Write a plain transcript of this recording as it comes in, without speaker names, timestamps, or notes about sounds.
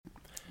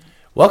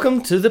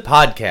Welcome to the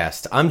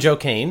podcast. I'm Joe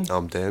Kane.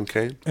 I'm Dan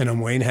Kane. And I'm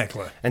Wayne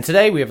Heckler. And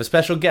today we have a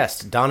special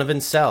guest,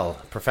 Donavan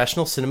Sell,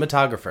 professional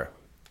cinematographer.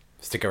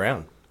 Stick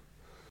around.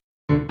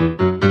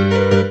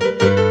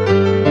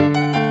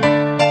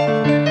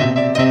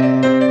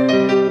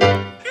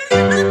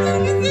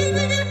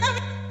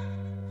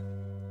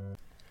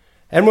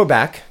 And we're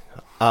back.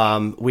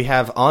 We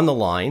have on the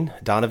line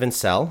Donavan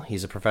Sell.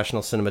 He's a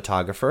professional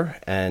cinematographer.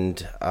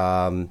 And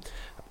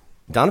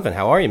Donavan,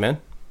 how are you,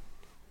 man?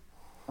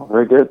 Oh,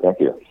 very good,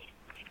 thank you.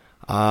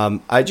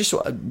 I just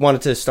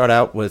wanted to start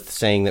out with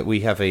saying that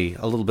we have a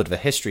little bit of a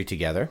history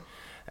together.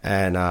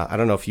 And I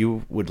don't know if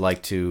you would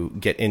like to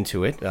get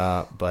into it,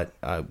 but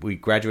we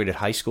graduated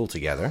high school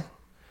together.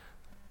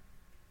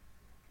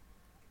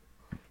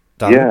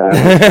 Donavan?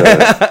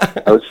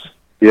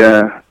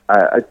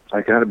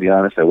 I got to be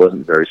honest, I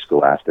wasn't very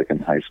scholastic in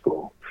high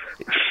school.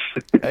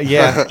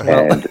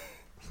 And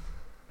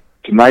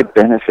to my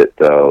benefit,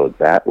 though,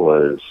 that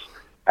was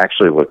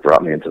actually what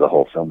brought me into the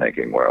whole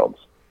filmmaking world.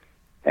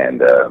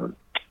 And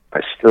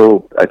I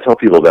tell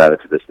people about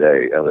it to this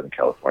day. I live in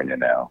California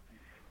now.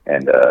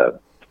 And,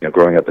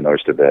 growing up in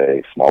Oyster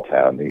Bay, small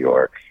town, New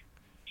York,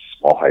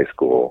 small high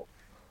school,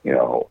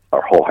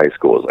 our whole high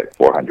school was like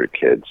 400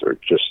 kids or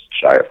just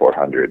shy of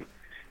 400.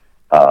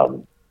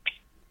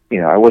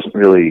 I wasn't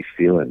really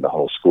feeling the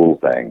whole school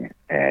thing,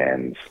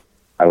 and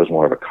I was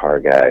more of a car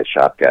guy,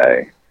 shop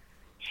guy.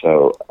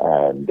 So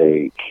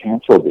they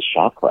canceled the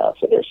shop class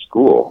at our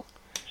school.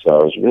 So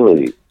I was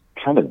really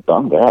kind of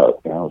bummed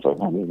out. I was like,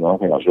 man, this is the only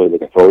thing I was really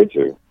looking forward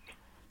to.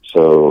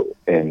 So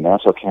in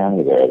Nassau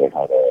County there, they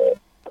had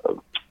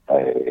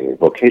a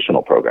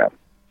vocational program,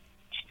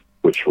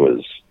 which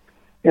was,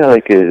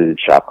 they did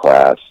shop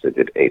class, they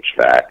did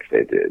HVAC,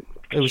 they did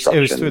It was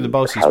through the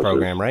BOCES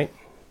program, right?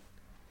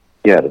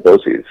 Yeah, the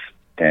BOCES.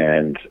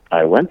 And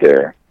I went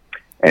there,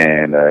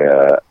 and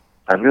I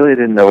really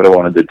didn't know what I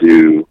wanted to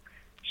do.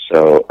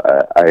 So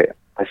I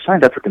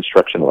signed up for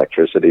construction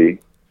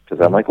electricity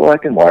because I'm like, well, I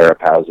can wire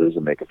up houses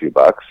and make a few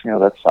bucks.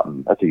 That's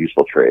a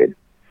useful trade.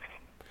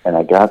 And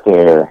I got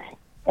there,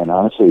 and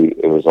honestly,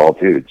 it was all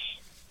dudes.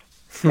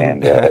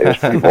 And it was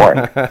pretty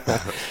boring.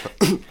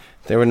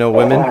 There were no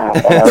women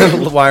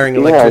wiring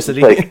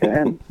electricity.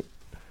 I'm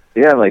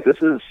like,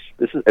 this is.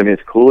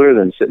 It's cooler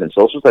than sitting in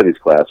social studies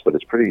class, but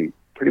it's pretty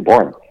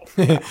boring.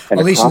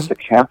 And across the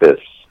campus,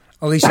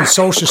 at least in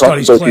social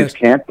studies class.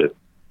 Campus.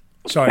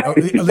 Sorry, at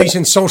least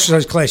in social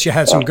studies class, you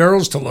had some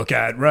girls to look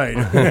at, right?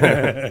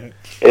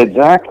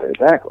 Exactly.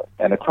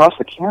 And across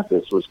the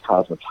campus was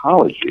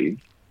cosmetology,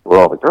 where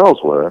all the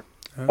girls were,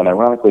 and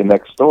ironically,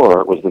 next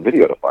door was the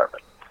video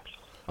department.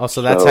 Oh,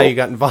 so that's how you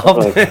got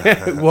involved?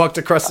 Walked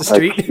across the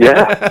street?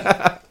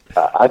 Yeah.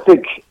 I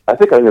think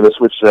I'm going to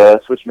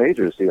switch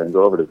majors here and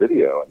go over to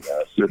video and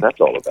see what that's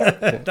all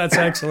about. That's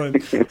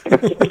excellent.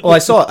 Well, I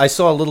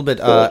saw a little bit.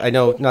 I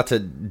know not to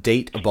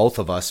date both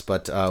of us,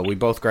 but we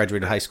both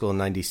graduated high school in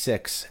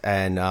 '96,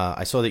 and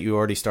I saw that you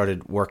already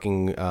started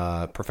working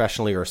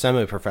professionally or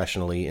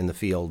semi-professionally in the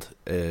field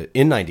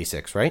in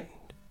 '96, right?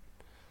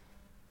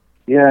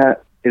 Yeah,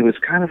 it was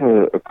kind of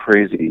a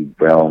crazy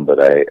realm,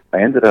 but I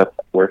ended up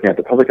working at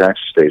the public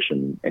access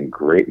station in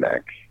Great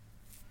Neck.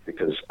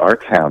 Because our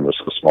town was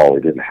so small, we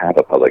didn't have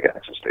a public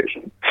access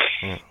station.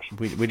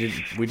 We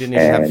didn't even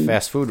have a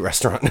fast food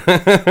restaurant.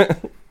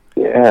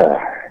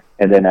 Yeah,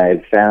 and then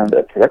I found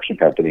a production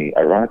company,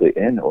 ironically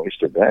in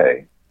Oyster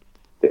Bay.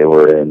 They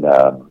were in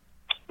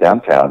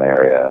downtown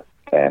area,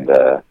 and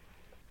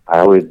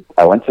I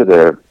went to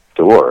their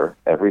door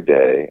every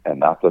day and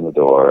knocked on the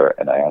door,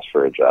 and I asked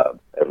for a job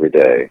every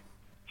day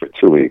for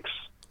 2 weeks.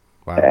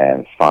 Wow.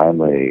 And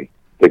finally,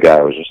 the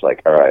guy was just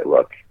like, all right,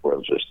 look,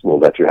 we'll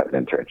let you have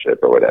an internship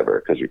or whatever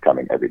because you're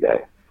coming every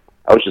day.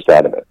 I was just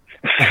adamant.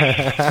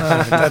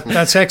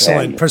 That's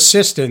excellent. And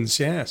persistence,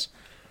 yes.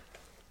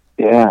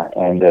 Yeah,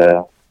 and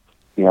that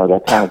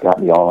kind of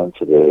got me all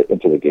into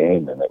the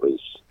game, and it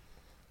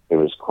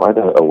was quite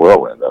a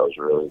whirlwind. I was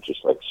really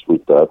just like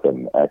swooped up,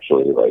 and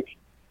actually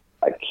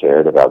I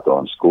cared about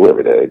going to school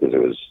every day because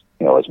it was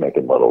I was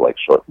making little like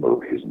short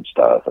movies and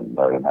stuff, and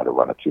learning how to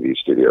run a TV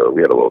studio.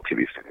 We had a little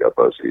TV studio at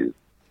BOCES.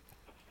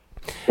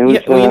 You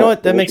know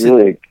what? That makes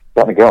really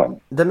got me going.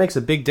 That makes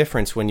a big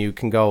difference when you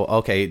can go,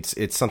 okay,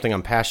 it's something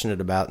I'm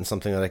passionate about and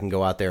something that I can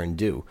go out there and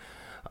do.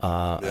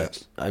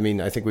 Yes. I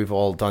think we've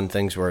all done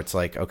things where it's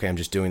like, okay, I'm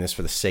just doing this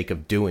for the sake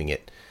of doing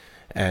it,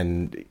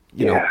 and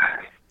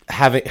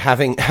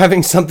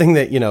having something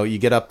that you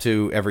get up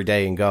to every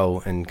day and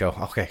go,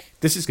 okay,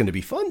 this is going to be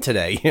fun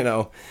today.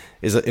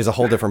 Is a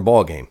whole different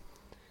ball game.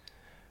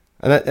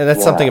 And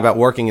that's something about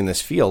working in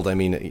this field. I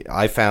mean,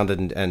 I found,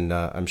 and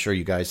I'm sure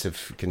you guys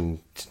can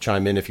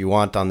chime in if you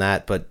want on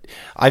that, but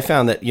I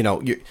found that,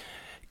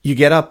 you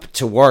get up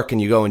to work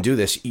and you go and do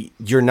this.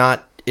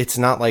 It's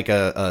not like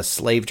a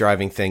slave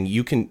driving thing.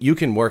 You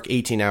can work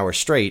 18 hours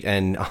straight,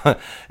 and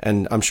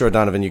I'm sure,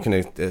 Donavan, you can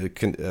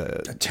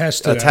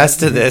attest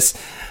to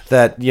this,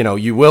 that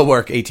you will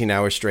work 18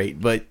 hours straight,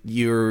 but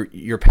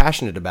you're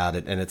passionate about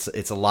it, and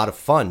it's a lot of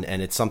fun,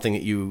 and it's something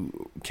that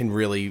you can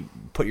really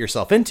put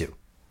yourself into.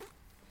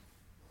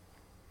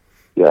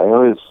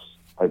 yeah,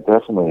 I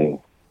definitely,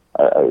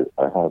 I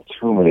have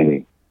too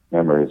many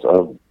memories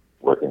of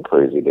working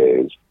crazy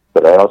days,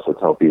 but I also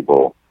tell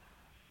people,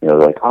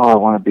 like, oh, I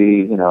want to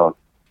be, in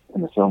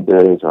the film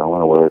days, or I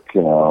want to work,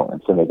 in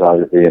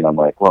cinematography, and I'm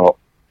like, well,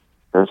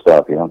 first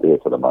off, you don't do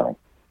it for the money.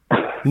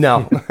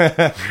 No,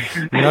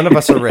 none of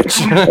us are rich.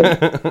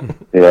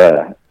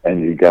 Yeah,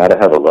 and you got to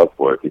have a love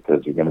for it,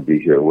 because you're going to be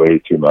here way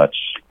too much,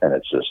 and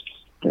it's just,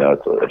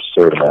 it's an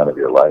absurd amount of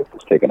your life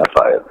is taken up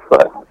by it.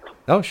 But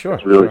oh, sure,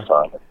 it's really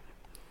fun.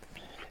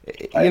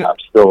 I got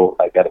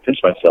to pinch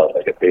myself.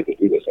 I get paid to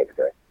do this every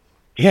day.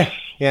 Yeah,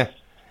 yeah.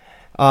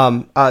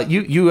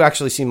 You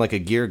actually seem like a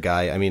gear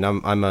guy. I mean,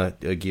 I'm a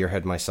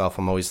gearhead myself.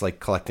 I'm always like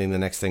collecting the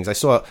next things. I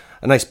saw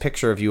a nice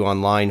picture of you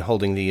online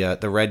holding the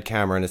red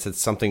camera, and it said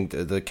something.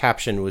 The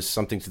caption was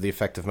something to the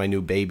effect of "my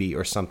new baby"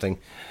 or something.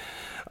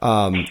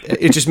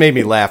 It just made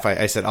me laugh.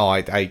 I said, "Oh,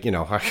 I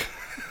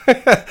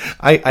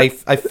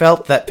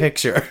felt that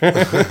picture."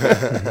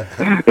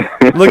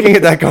 Looking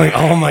at that, going,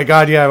 "Oh my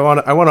God, yeah,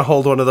 I want to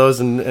hold one of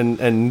those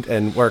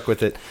and work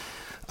with it."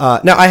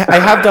 Now, I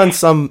have done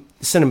some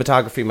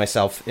cinematography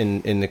myself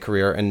in the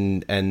career,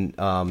 and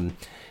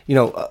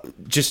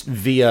just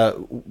via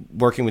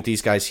working with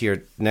these guys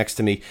here next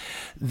to me.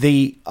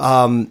 The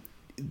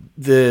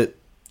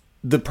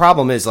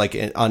problem is, like,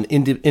 on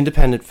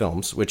independent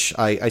films, which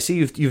I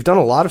see you've done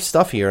a lot of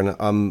stuff here, and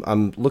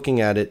I'm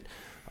looking at it.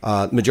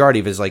 Majority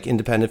of it is like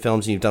independent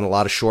films, and you've done a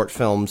lot of short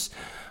films,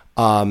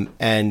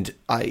 and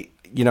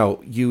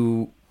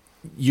you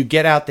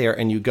get out there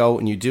and you go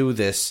and you do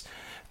this.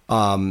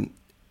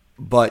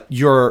 But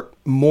you're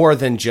more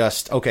than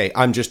just, okay,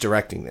 I'm just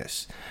directing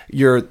this.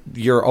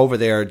 You're over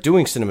there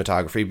doing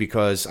cinematography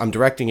because I'm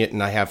directing it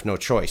and I have no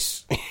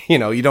choice.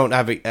 You don't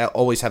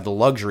always have the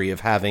luxury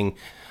of having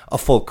a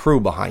full crew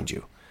behind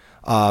you.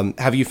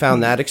 Have you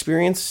found that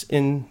experience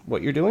in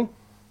what you're doing?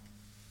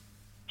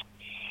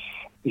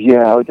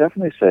 Yeah, I would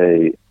definitely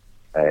say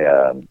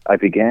I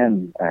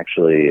began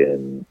actually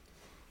in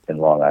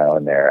Long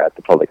Island there at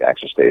the public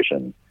access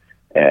station.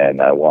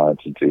 And I wanted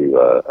to do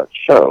a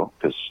show,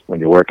 because when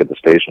you work at the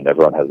station,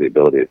 everyone has the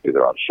ability to do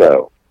their own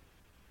show.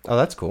 Oh,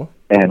 that's cool.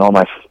 And all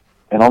my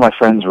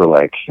friends were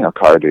like,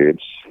 car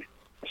dudes.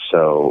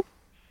 So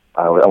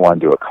I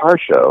wanted to do a car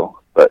show,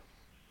 but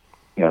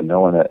no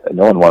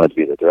one wanted to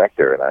be the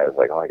director. And I was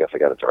like, oh, I guess I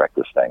got to direct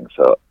this thing.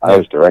 So I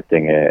was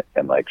directing it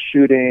and like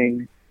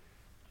shooting,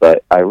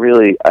 but I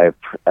really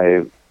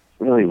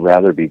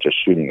rather be just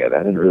shooting it.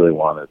 I didn't really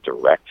want to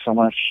direct so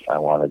much. I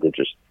wanted to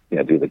just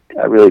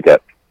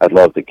I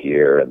love the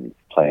gear and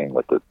playing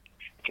with the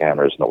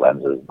cameras and the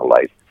lenses and the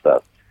lights and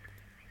stuff.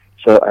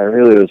 So I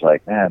really was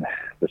like, man,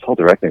 this whole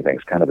directing thing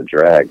is kind of a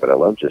drag, but I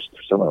love just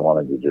if someone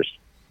wanted to just,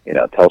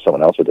 tell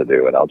someone else what to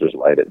do, and I'll just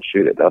light it and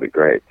shoot it. That'd be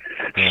great.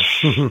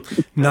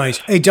 Nice.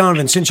 Hey,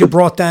 Donovan, since you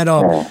brought that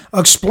up,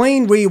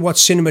 explain really what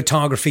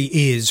cinematography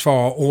is for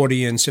our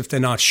audience if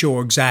they're not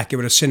sure exactly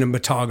what a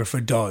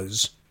cinematographer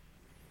does.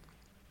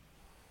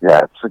 Yeah,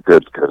 it's a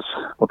good, because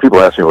when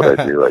people ask me what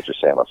I do, I just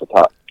say I'm a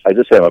photographer.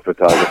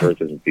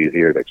 Because it's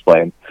easier to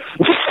explain.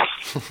 But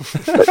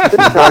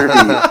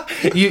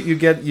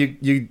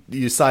cinematography,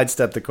 you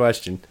sidestep the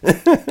question.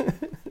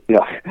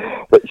 Yeah,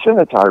 but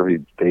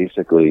cinematography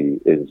basically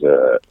is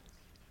the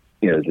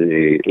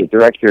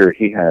director.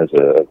 He has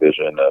a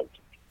vision of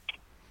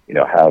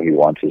how he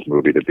wants his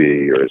movie to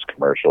be, or his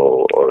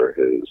commercial, or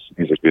his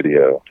music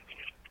video,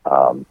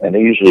 and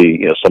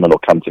usually someone will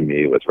come to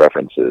me with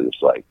references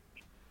like,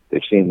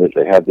 they've seen that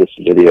they have this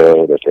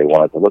video that they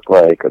want it to look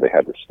like, or they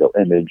have this still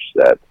image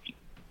that,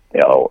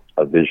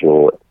 a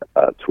visual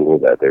tool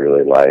that they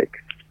really like,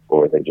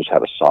 or they just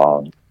have a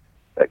song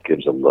that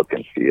gives a look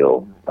and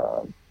feel,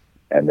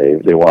 and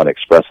they want to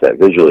express that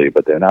visually,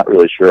 but they're not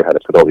really sure how to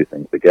put all these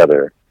things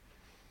together.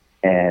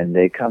 And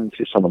they come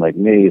to someone like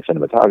me, a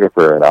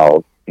cinematographer, and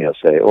I'll,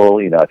 say, well,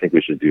 I think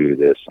we should do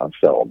this on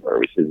film, or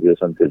we should do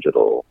this on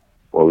digital,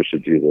 or we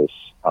should do this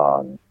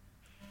on,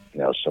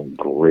 some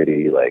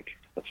gritty, like,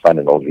 let's find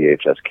an old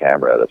VHS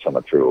camera that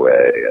someone threw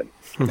away and,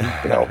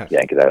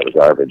 yank it out of the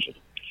garbage.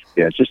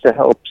 Just to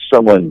help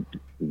someone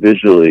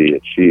visually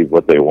achieve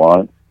what they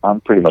want.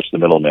 I'm pretty much the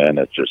middleman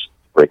that just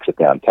breaks it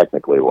down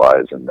technically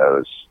wise and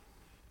knows,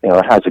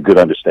 has a good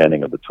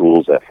understanding of the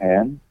tools at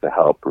hand to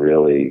help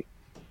really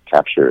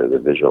capture the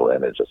visual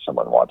image that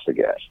someone wants to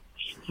get.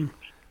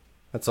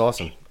 That's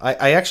awesome.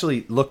 I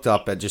actually looked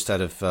up at, just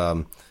out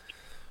of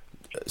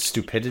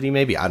stupidity,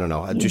 maybe, I don't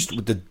know, just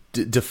with the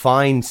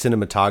define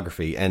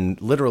cinematography,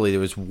 and literally there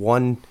was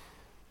one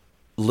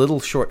little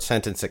short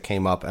sentence that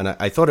came up, and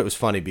I thought it was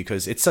funny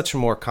because it's such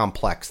more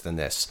complex than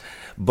this,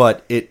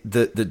 but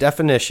the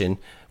definition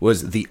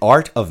was the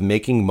art of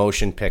making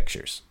motion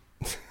pictures.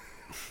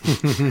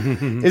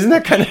 Isn't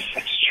that kind of...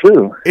 It's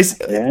true.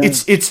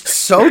 It's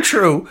so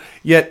true,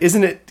 yet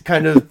isn't it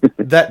kind of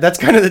that's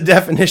kind of the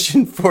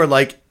definition for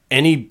like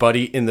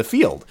anybody in the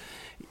field.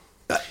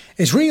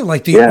 It's really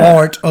like the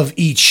art of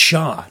each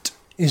shot.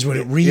 is what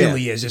it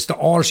really is. It's the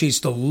artistry, it's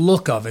the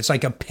look of it. It's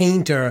like a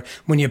painter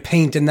when you're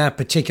painting that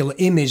particular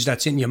image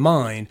that's in your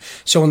mind.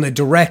 So when the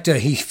director,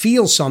 he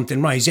feels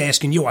something, right? He's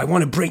asking you, I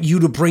want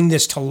to bring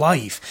this to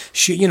life.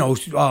 Show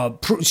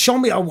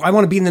me, I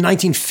want to be in the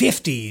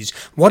 1950s.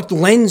 What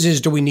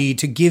lenses do we need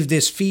to give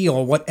this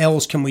feel? What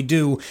else can we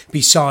do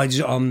besides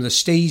the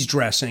stage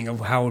dressing of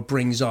how it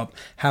brings up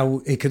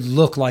how it could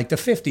look like the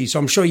 50s? So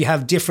I'm sure you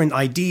have different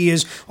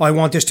ideas. I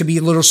want this to be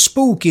a little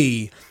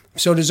spooky.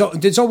 So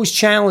there's always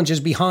challenges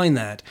behind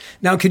that.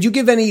 Now, could you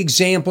give any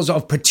examples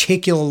of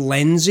particular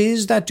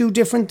lenses that do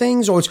different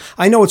things? Or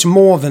I know it's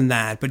more than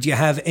that, but do you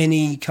have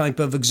any type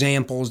of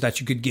examples that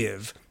you could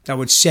give that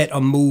would set a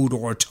mood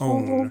or a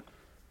tone?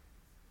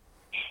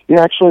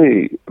 Yeah,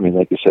 actually, I mean,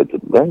 like you said, the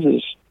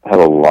lenses have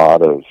a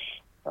lot of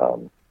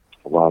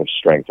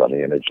strength on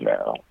the image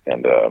now.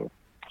 And,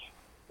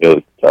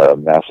 a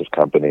massive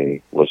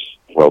company, was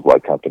a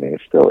worldwide company,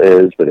 it still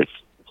is, but it's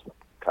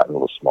gotten a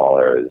little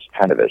smaller, is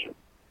Panavision.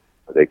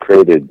 They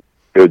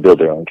would build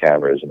their own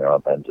cameras and their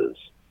own lenses.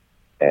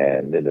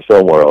 And in the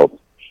film world,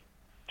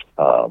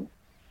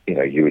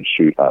 you would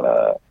shoot on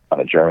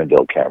a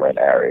German-built camera, an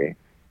Arri,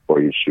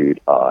 or you'd shoot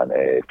on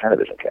a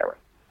Panavision camera.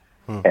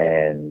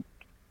 And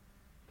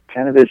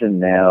Panavision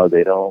now,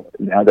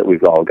 now that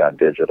we've all gone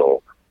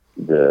digital,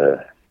 they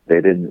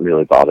didn't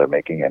really bother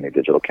making any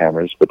digital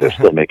cameras, but they're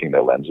still making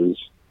their lenses.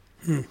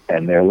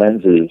 And their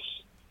lenses,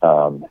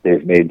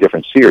 they've made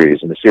different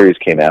series, and the series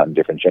came out in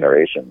different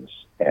generations.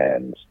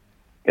 And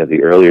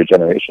the earlier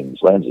generations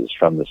lenses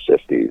from the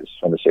 50s,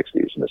 from the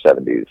 60s, and the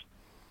 70s,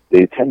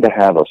 they tend to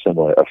have a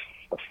similar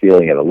a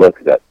feeling and a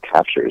look that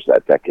captures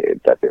that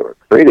decade that they were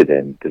created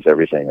in, because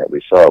everything that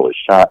we saw was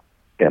shot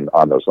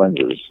on those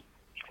lenses.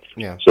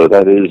 Yeah. So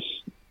that is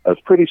a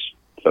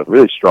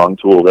really strong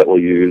tool that we'll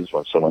use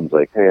when someone's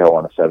like, hey, I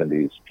want a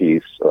 70s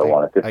piece, or I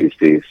want a 50s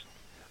piece.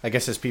 I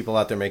guess there's people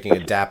out there making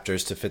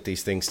adapters to fit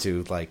these things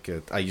to, like,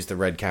 I use the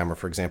Red camera,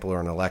 for example,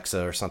 or an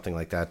Alexa or something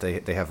like that.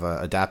 They have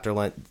an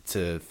adapter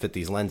to fit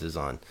these lenses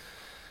on.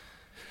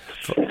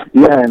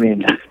 Yeah, I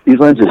mean, these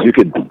lenses, you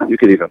could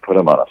even put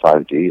them on a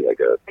 5D, like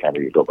a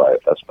camera you go buy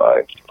at Best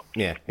Buy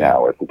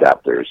now with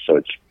adapters. So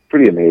it's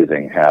pretty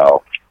amazing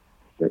how,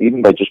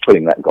 even by just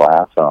putting that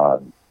glass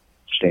on,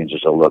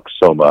 changes the look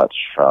so much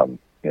from,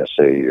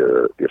 say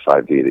your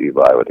 5D that you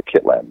buy with a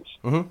kit lens.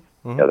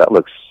 That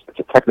looks, it's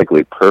a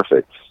technically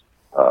perfect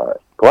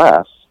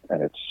glass,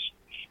 and it's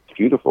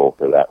beautiful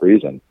for that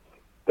reason.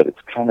 But it's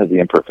kind of the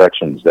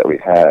imperfections that we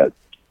had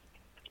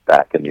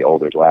back in the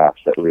older glass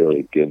that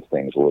really gives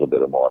things a little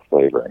bit of more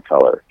flavor and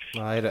color.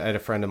 Well, I had a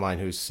friend of mine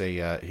who's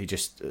he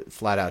just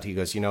flat out, he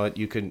goes, you know what,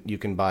 you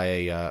can buy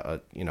a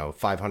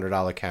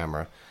 $500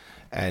 camera,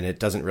 and it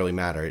doesn't really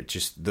matter. It's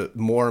just the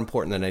more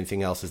important than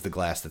anything else is the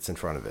glass that's in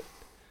front of it,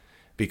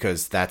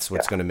 because that's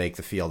what's going to make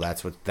the feel.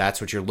 That's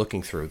what you're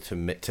looking through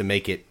to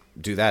make it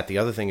do that. The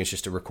other thing is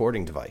just a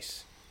recording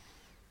device.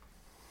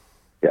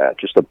 Yeah,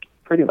 just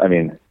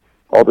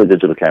all the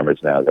digital cameras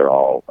now, they're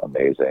all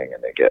amazing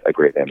and they get a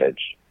great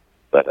image.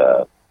 But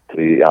to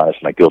be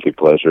honest, my guilty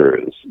pleasure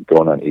is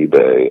going on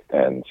eBay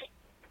and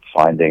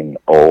finding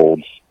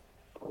old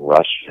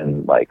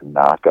Russian,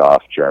 knockoff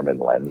German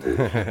lenses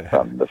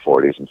from the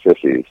 40s and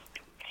 50s.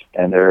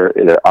 And they're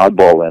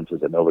oddball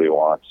lenses that nobody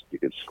wants. You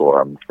could score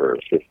them for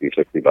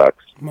 $50-$60.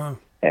 Wow.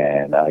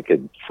 And I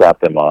could slap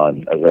them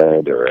on a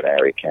Red or an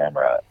Arri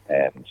camera,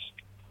 and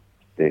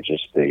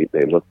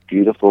they look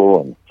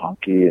beautiful and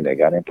funky, and they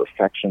got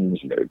imperfections,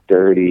 and they're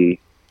dirty,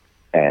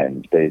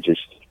 and because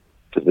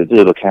the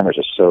digital cameras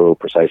are so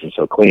precise and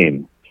so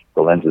clean,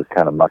 the lenses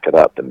kind of muck it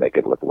up and make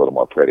it look a little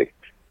more pretty.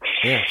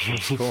 Yeah,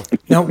 cool.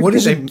 Now, what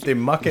is it? They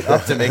muck it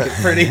up to make it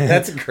pretty.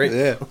 That's a great.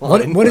 Yeah.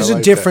 What is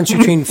the difference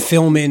between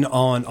filming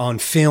on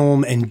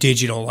film and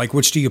digital? Like,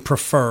 which do you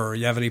prefer?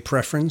 You have any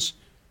preference?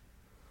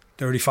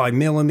 35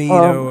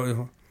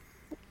 millimeter?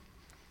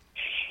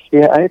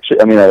 Yeah,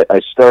 I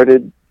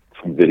started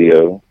from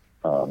video,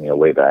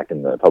 way back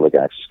in the public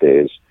access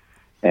days,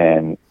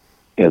 and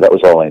that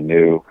was all I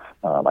knew.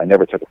 I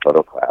never took a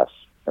photo class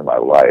in my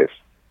life,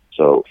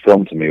 so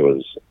film to me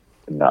was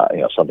not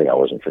something I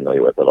wasn't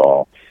familiar with at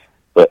all.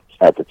 But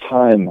at the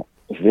time,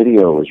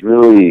 video was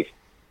really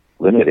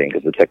limiting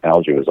because the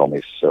technology was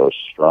only so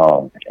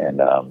strong. And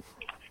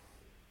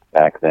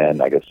back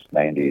then, I guess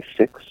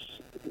 96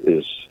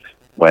 is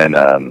when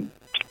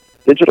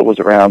digital was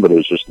around, but it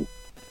was just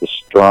the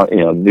strong,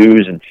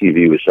 news and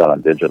TV was shot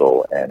on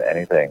digital, and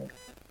anything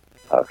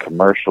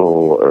commercial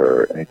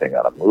or anything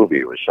on a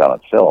movie was shot on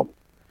film.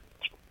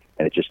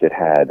 And it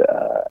had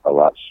a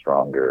lot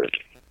stronger,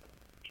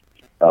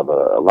 of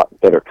a lot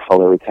better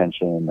color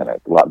retention and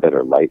a lot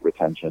better light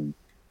retention.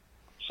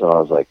 So I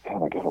was like,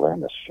 God, I gotta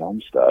learn this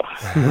film stuff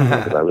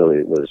because I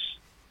really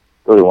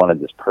wanted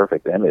this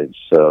perfect image.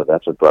 So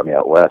that's what brought me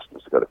out west,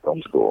 was to go to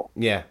film school.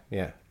 Yeah.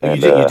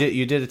 And,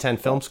 you did attend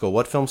film school.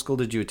 What film school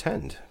did you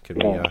attend? Could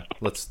we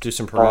let's do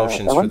some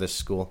promotions for this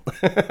school?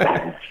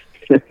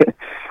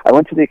 I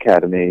went to the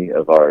Academy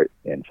of Art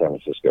in San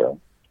Francisco,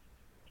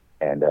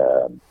 and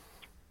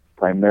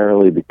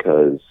primarily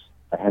because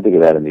I had to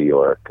get out of New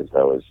York because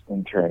I was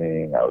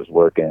interning, I was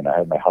working, I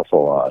had my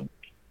hustle on,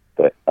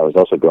 but I was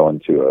also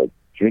going to a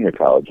junior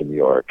college in New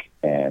York,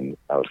 and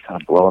I was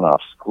kind of blowing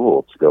off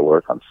school to go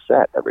work on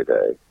set every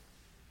day.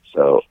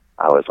 So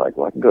I was like,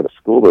 well, I can go to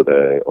school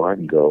today, or I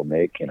can go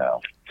make,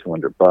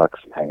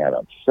 $200 and hang out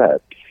on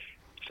set.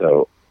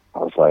 So I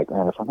was like,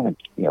 man, if I'm going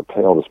to,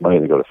 pay all this money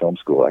to go to film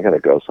school, I got to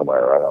go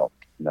somewhere where I don't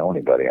know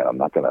anybody, and I'm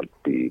not going to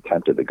be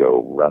tempted to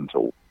go run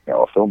to,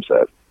 a film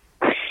set.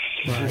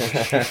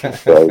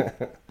 So,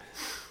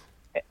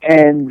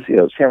 and,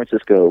 San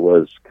Francisco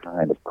was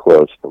kind of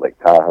close to Lake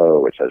Tahoe,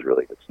 which has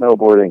really good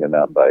snowboarding and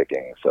mountain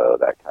biking, so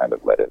that kind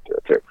of led into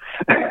it, too.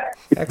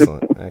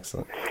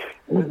 Excellent.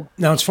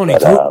 Now, it's funny.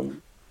 But,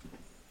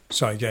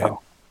 sorry, go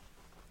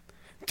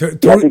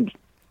ahead.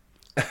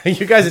 I think,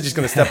 you guys are just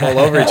going to step all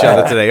over each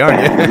other today,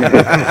 aren't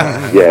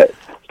you? yeah,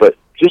 but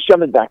just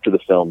jumping back to the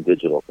film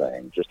digital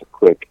thing, just a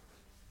quick,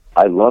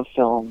 I love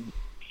film.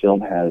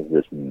 Film has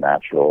this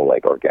natural,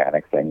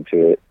 organic thing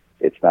to it.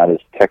 It's not as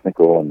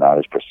technical and not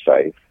as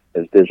precise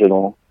as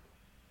digital,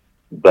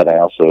 but I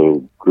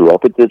also grew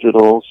up with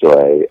digital,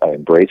 so I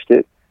embraced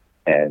it.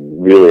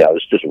 And really, I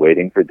was just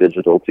waiting for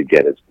digital to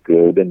get as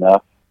good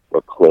enough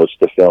or close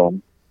to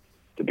film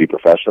to be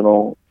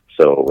professional.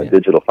 So when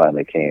digital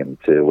finally came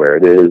to where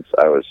it is,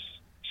 I was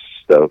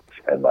stoked.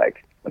 And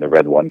when the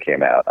Red One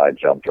came out, I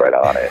jumped right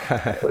on it.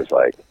 It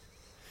was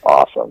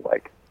awesome.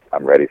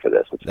 I'm ready for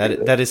this.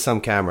 That is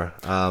some camera.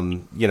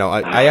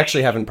 I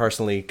actually haven't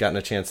personally gotten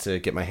a chance to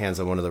get my hands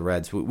on one of the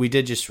Reds. We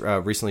did just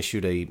recently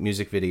shoot a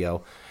music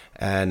video,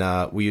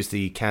 and we used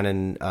the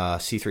Canon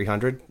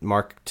C300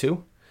 Mark II.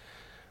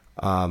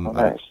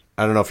 Nice.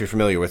 I don't know if you're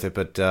familiar with it,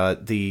 but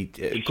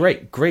the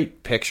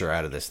great picture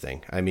out of this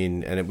thing. I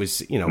mean, and it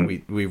was,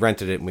 we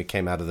rented it and we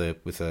came out of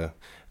with a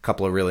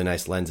couple of really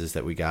nice lenses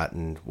that we got,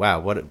 and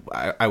wow,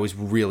 I was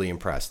really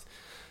impressed.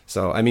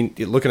 So, I mean,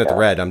 looking at the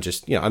Red, I'm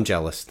just, I'm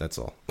jealous. That's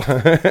all.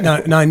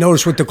 Now, I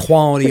noticed with the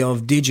quality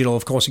of digital,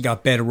 of course, it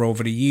got better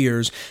over the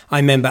years. I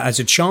remember as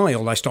a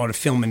child, I started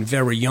filming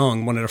very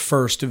young. One of the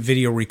first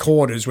video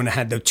recorders when it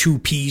had the two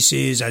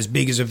pieces as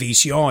big as a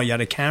VCR you had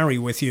to carry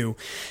with you.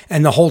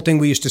 And the whole thing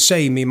we used to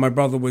say, me and my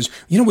brother, was,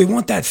 we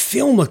want that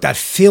film look, that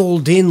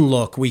filled in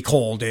look, we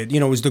called it.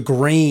 It was the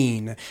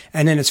grain.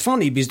 And then it's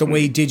funny because the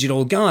way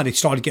digital got, it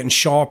started getting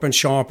sharper and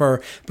sharper,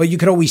 but you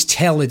could always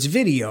tell it's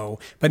video.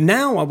 But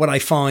now what I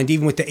find,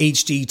 even with the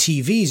HD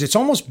TVs, it's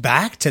almost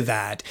back to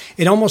that.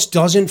 It almost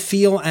doesn't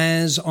feel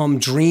as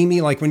dreamy.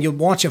 Like when you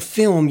watch a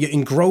film, you're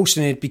engrossed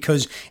in it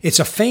because it's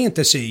a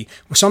fantasy.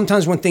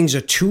 Sometimes when things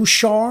are too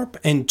sharp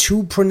and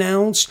too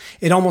pronounced,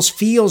 it almost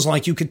feels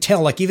like you could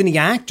tell, even the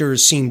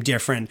actors seem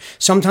different.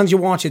 Sometimes you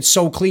watch it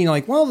so clean,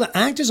 well, the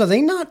actors, are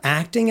they not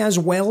acting as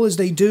well as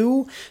they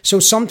do? So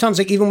sometimes,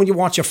 even when you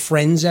watch a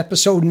Friends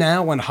episode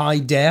now on high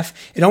def,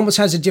 it almost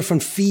has a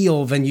different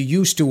feel than you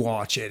used to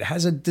watch it.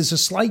 There's a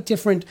slight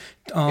different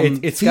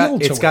it's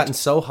gotten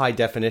so high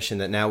definition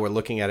that now we're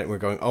looking at it and we're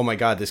going, oh my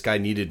God, this guy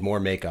needed more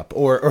makeup.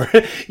 Or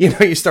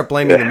you start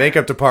blaming the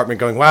makeup department,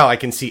 going, wow, I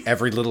can see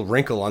every little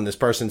wrinkle on this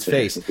person's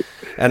face.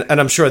 And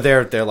I'm sure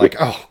they're like,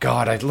 oh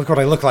God, look what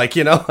I look like,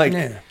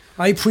 Yeah.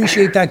 I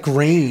appreciate that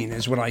grain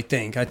is what I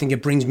think. I think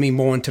it brings me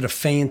more into the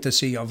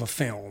fantasy of a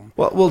film.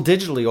 Well,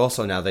 digitally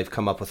also now they've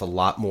come up with a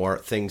lot more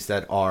things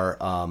that are,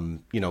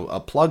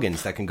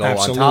 plugins that can go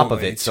on top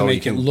of it. So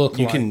you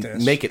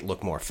can make it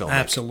look more filmic.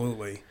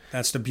 Absolutely.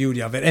 That's the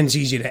beauty of it. And it's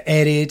easy to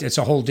edit. It's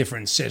a whole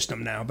different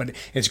system now, but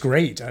it's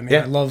great. I mean,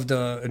 I love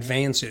the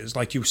advances,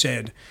 like you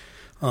said.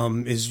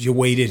 Is you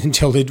waited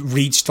until it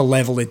reached the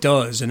level it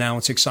does, and now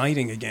it's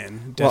exciting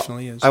again. It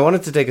definitely is. I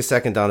wanted to take a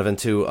second, Donovan,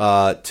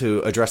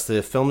 to address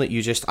the film that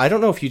you just. I don't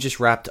know if you just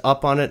wrapped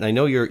up on it, and I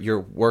know you're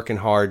working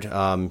hard.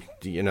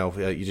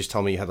 You just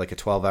told me you had like a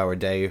 12-hour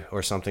day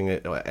or something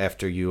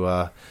after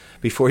you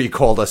before you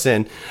called us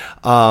in.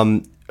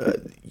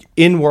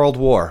 In World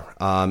War,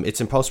 it's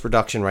in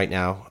post-production right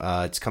now.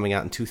 It's coming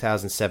out in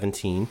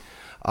 2017.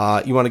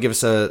 You want to give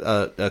us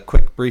a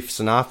quick, brief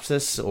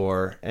synopsis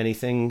or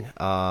anything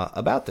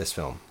about this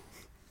film?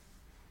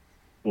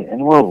 In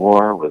World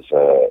War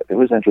it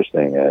was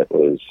interesting. It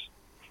was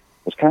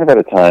kind of at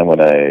a time when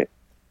I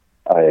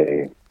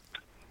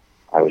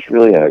was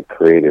really in a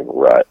creative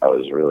rut. I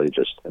was really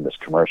just in this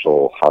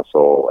commercial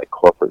hustle, like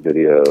corporate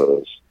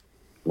videos,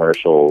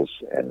 commercials,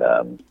 and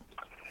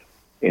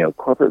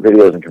corporate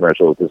videos and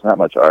commercials. There's not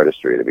much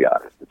artistry, to be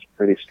honest. It's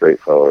pretty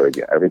straightforward.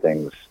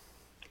 Everything's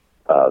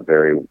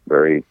very,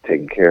 very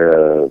taken care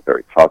of,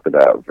 very talked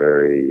about,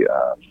 very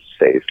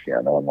safe.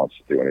 No one wants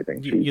to do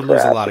anything too You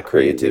lose a lot of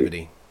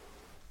creativity.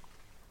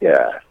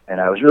 Yeah, and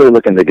I was really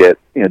looking to get,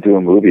 do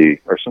a movie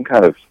or some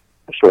kind of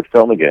short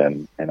film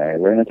again, and I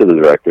ran into the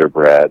director,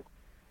 Brad.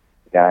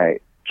 The guy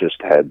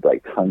just had,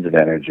 tons of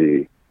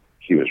energy.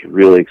 He was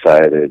really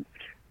excited,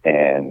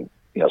 and,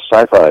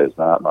 sci-fi is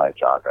not my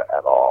genre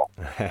at all.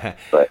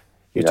 But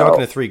You're talking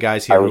to three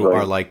guys here who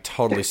are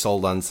totally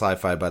sold on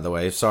sci-fi, by the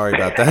way. Sorry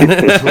about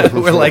that.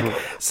 We're like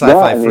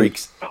sci-fi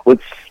freaks.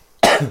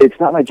 It's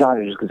not my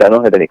genre just because I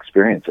don't have any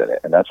experience in it.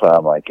 And that's why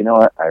I'm like, you know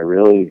what? I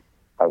really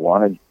I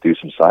want to do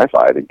some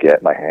sci-fi to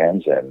get my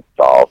hands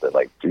involved and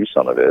like do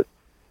some of it.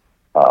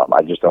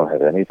 I just don't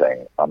have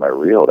anything on my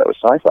reel that was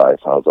sci-fi.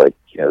 So I was like,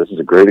 this is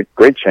a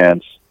great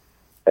chance.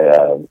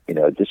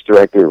 This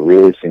director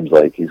really seems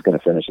like he's going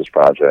to finish this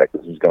project.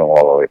 This is going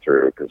all the way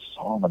through because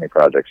so many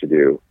projects you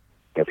do,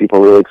 people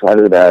are really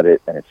excited about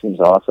it and it seems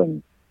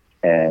awesome.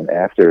 And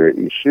after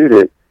you shoot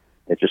it,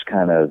 it just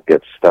kind of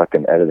gets stuck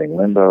in editing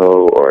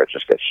limbo or it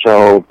just gets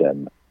shelved.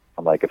 And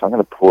I'm like, if I'm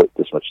going to put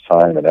this much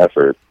time and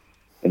effort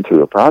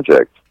into a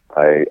project,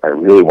 I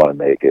really want to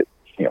make it,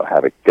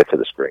 have it get to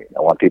the screen.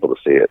 I want people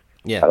to see it.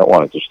 Yeah. I don't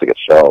want it just to get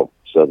shelved.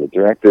 So the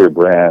director,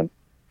 Brand,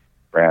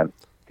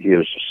 he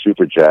was just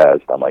super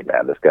jazzed. I'm like,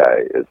 man, this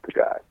guy is the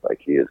guy. Like,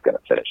 he is going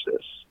to finish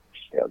this,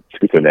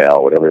 tooth or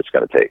nail, whatever it's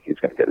going to take. He's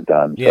going to get it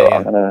done. Yeah, so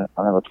I'm gonna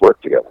let's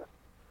work together.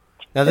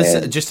 Now,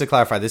 this just to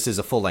clarify, this is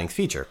a full-length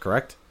feature,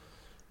 correct?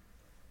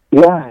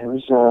 Yeah, it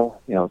was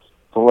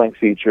full-length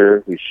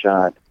feature. We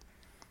shot.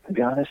 To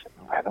be honest,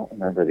 I don't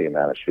remember the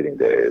amount of shooting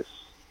days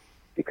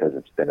because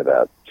it's been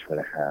about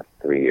 2.5,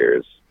 3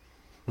 years.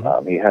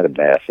 He had a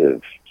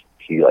massive.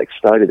 He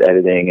started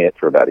editing it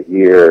for about a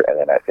year, and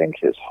then I think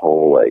his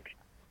whole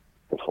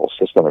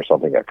system or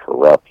something got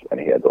corrupt, and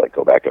he had to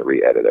go back and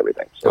re-edit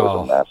everything. So it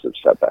was a massive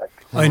setback.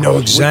 I know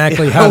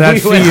exactly how that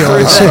feels.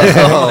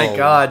 Oh my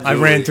God! I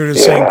ran through the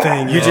same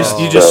thing. You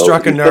just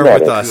struck a nerve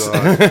with us.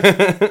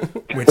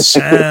 With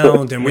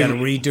sound, and we had to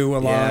redo a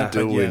lot.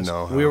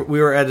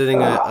 We were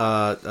editing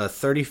a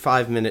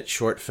 35-minute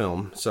short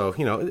film, so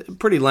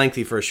pretty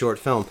lengthy for a short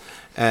film,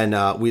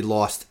 and we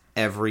lost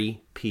every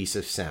piece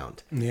of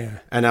sound. Yeah.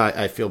 And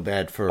I feel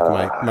bad for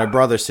my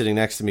brother sitting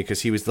next to me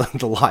because he was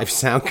the live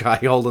sound guy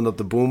holding up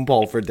the boom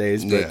pole for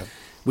days. But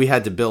we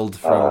had to build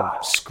from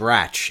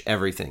scratch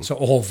everything. So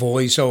all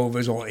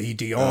voiceovers, all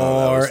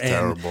ADR,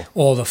 and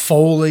all the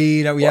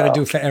Foley that we had to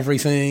do for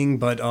everything.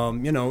 But,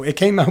 it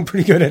came out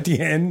pretty good at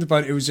the end,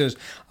 but it was just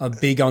a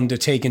big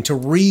undertaking. To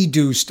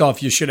redo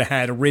stuff you should have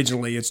had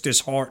originally, it's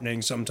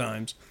disheartening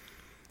sometimes.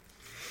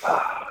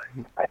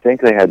 I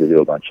think they had to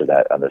do a bunch of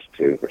that on this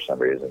too for some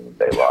reason.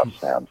 They lost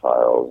sound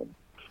files. And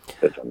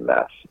it's a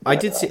mess. I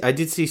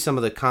did see some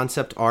of the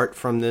concept art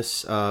from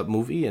this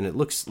movie, and it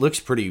looks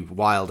pretty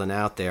wild and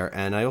out there.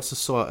 And I also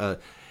saw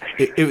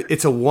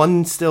it's a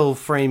one still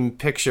frame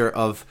picture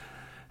of,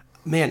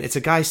 man, it's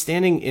a guy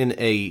standing in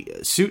a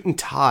suit and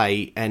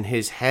tie, and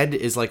his head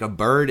is like a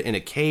bird in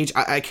a cage.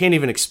 I can't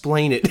even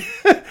explain it.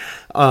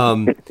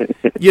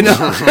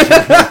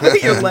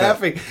 You're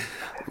laughing.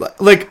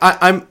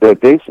 I'm. So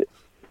basic.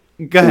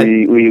 Go ahead.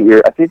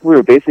 I think we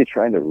were basically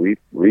trying to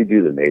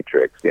redo the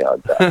Matrix.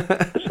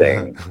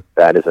 Saying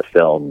that is a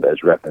film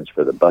that's referenced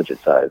for the budget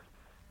size,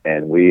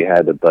 and we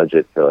had the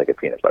budget for a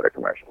peanut butter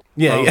commercial.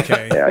 Yeah.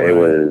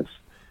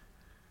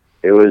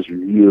 It was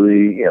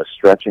really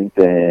stretching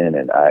thin,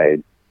 and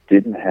I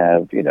didn't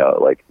have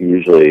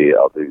usually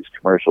I'll do these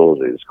commercials,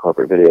 these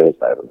corporate videos.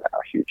 I have a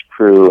huge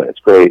crew, and it's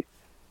great.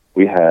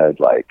 We had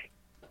a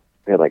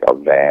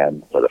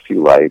van with a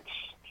few lights,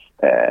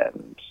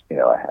 and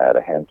I had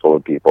a handful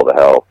of people to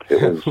help.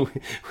 It was,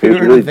 we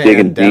were really in a van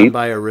digging down deep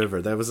by a river.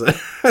 That was it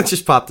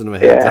just popped into my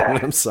head. Yeah.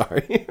 I'm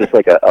sorry. Just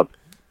with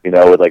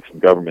some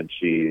government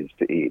cheese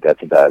to eat.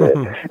 That's about it.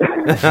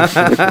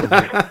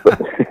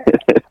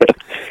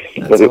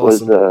 But it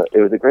was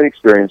a great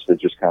experience to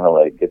just kind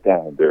of get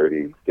down and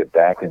dirty, get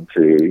back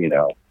into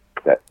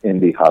that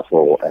indie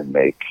hustle, and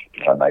make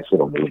a nice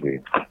little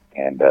movie.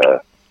 And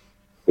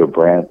the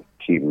brand,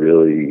 he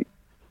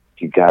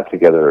got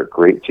together a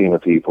great team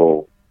of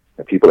people.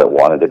 The people that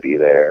wanted to be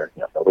there.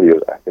 Nobody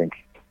was. I think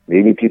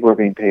maybe people were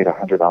being paid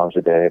 $100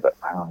 a day, but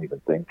I don't even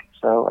think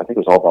so. I think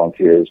it was all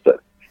volunteers,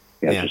 but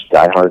just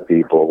diehard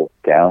people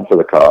down for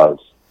the cause,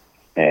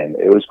 and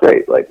it was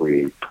great.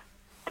 We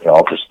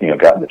all just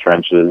got in the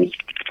trenches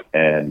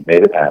and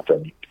made it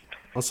happen.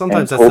 Well,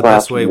 sometimes that's the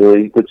best way.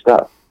 Really good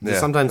stuff. Yeah,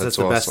 sometimes that's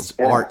the best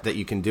art that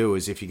you can do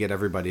is if you get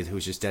everybody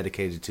who's just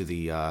dedicated to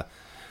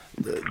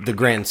the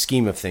grand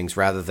scheme of things,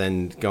 rather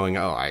than going,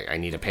 I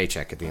need a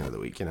paycheck at the end of the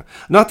week.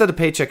 Not that a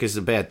paycheck is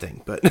a bad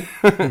thing, but.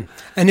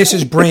 And this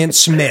is Brant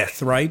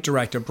Smith, right?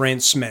 Director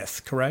Brant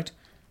Smith, correct?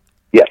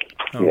 Yeah.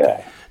 Okay.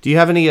 Yeah. Do you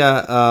have any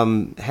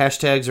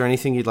hashtags or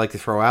anything you'd like to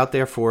throw out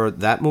there for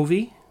that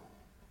movie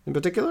in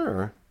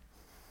particular?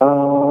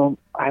 Or?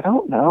 I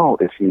don't know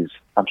if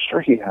I'm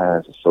sure he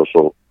has a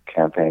social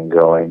campaign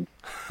going.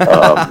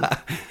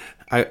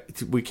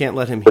 We can't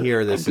let him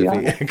hear this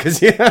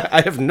because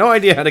I have no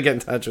idea how to get in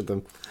touch with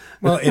him.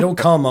 Well, it'll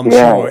come, I'm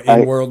sure,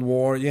 in World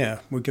War. Yeah,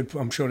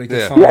 I'm sure they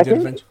could find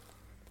it.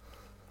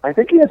 I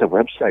think he has a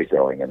website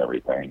going and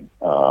everything.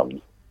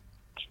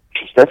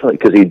 It's definitely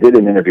because he did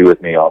an interview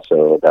with me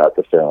also about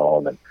the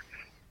film, and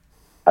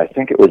I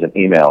think it was an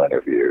email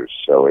interview,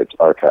 so it's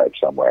archived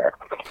somewhere.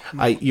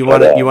 You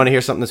want to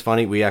hear something that's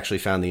funny? We actually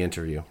found the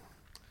interview.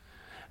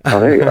 Oh,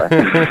 there you are.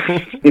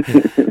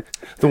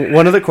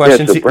 One of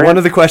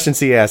the questions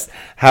he asked: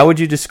 how would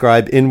you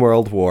describe In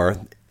World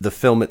War, the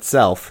film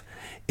itself,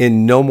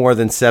 in no more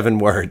than 7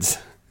 words?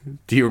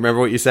 Do you remember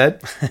what you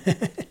said?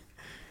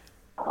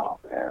 Oh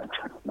man,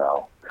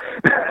 no.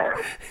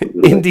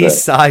 Indie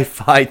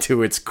sci-fi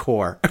to its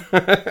core.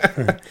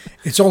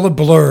 It's all a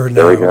blur now.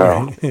 There we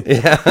go.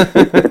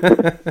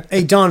 Right?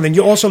 Hey, Donovan,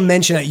 you also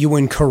mentioned that you were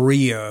in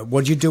Korea.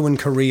 What'd you do in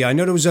Korea? I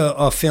know there was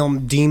a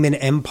film, Demon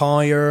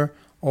Empire,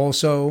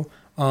 also.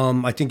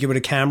 I think you were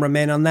the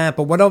cameraman on that.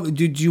 But what else?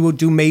 Did you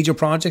do major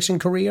projects in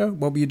Korea?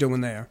 What were you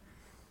doing there?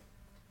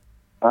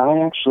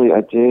 I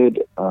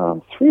did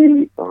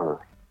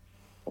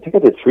I think I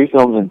did 3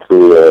 films in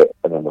Korea,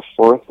 and then the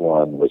 4th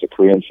one was a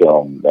Korean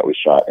film that we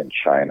shot in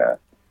China,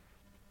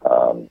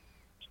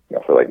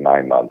 for like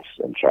 9 months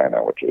in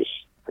China, which was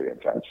pretty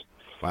intense.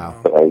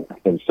 Wow. But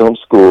in film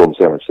school in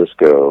San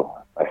Francisco,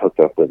 I hooked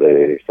up with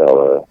a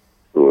fella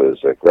who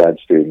was a grad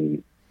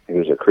student. He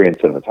was a Korean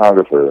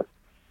cinematographer.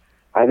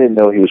 I didn't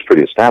know he was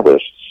pretty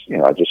established.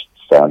 I just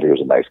found he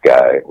was a nice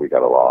guy. We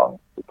got along.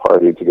 We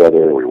partied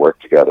together. We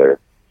worked together.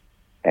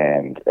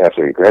 And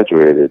after he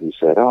graduated, he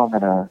said, I'm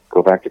going to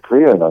go back to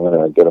Korea and I'm going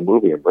to get a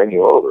movie and bring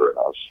you over. And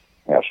I was,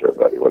 yeah, sure,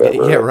 buddy,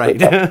 whatever. Yeah, right.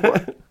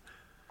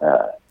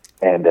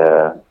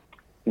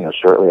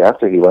 Shortly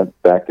after he went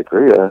back to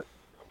Korea,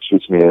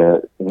 shoots me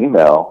an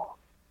email.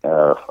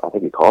 I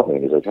think he called me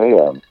and he's like, hey,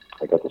 I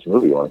got this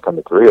movie. You want to come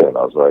to Korea? And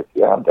I was like,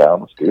 yeah, I'm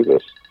down. Let's do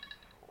this.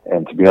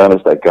 And to be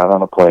honest, I got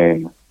on a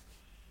plane.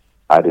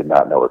 I did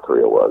not know where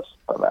Korea was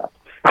on that.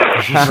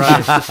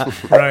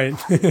 Right.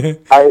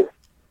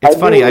 It's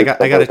funny. I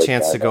got a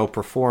chance to go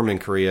perform in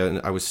Korea,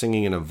 and I was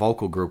singing in a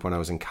vocal group when I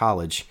was in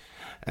college,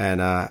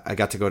 and I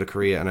got to go to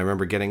Korea. And I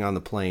remember getting on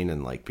the plane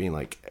and being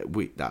like,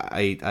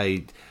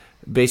 I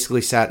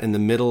basically sat in the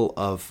middle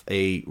of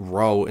a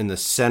row in the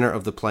center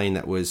of the plane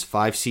that was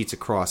 5 seats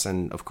across,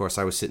 and of course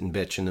I was sitting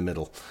bitch in the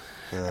middle.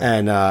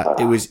 And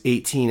it was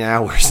 18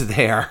 hours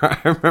there. I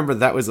remember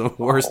that was the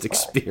worst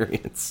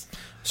experience.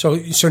 So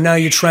now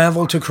you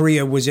traveled to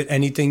Korea. Was it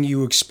anything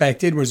you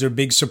expected? Was there a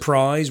big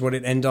surprise? What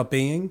it ended up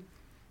being?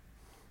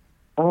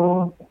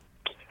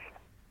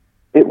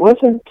 It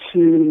wasn't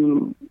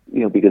too,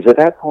 because at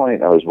that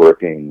point I was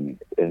working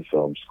in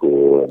film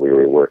school and we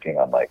were working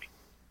on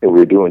we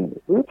were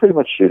pretty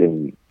much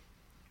shooting.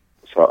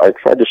 So I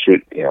tried to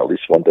shoot, at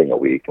least one thing a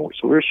week. And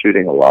so we were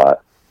shooting a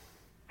lot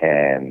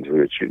and we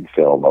were shooting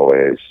film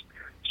always.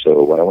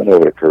 So when I went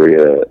over to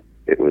Korea,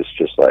 it was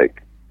just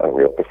like a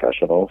real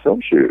professional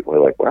film shoot. We're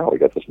like, wow, we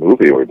got this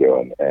movie we're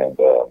doing. And,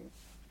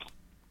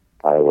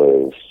 I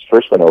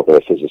first went over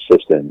as his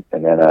assistant,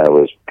 and then I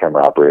was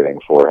camera operating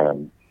for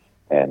him,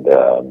 and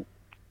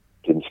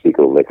didn't speak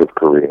a lick of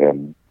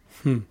Korean.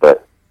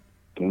 But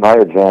my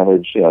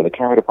advantage, the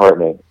camera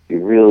department,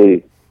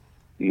 you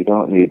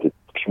don't need to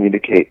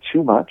communicate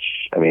too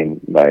much. I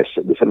mean,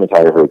 the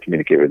cinematographer would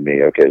communicate with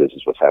me, okay, this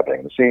is what's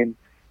happening in the scene,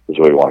 this is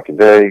what we want to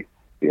convey,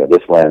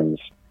 this lens,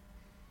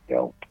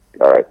 all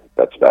right,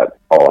 that's about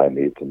all I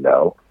need to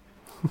know.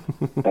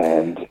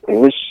 And it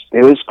was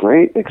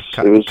great. It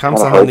was kind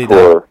of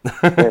hardcore.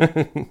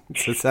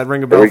 Does that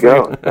ring a bell? There we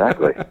go.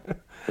 Exactly.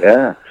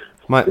 Yeah.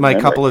 My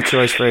couple of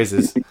choice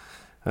phrases.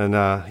 And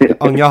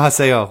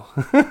안녕하세요.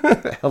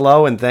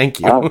 Hello and thank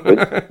you. Oh,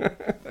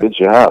 good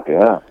job.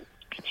 Yeah.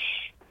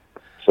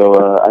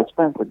 So I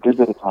spent a good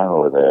bit of time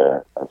over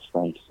there. I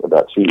spent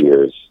about 2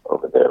 years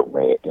over there,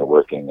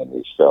 working in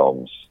these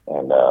films.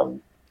 And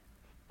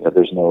at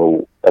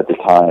the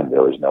time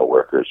there was no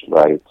workers'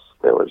 rights.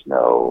 There was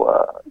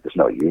there's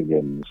no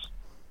unions.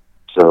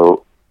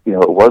 So,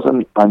 it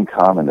wasn't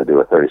uncommon to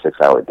do a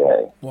 36-hour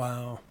day.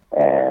 Wow.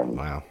 And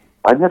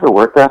I'd never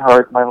worked that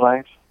hard in my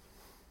life.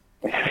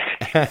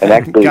 And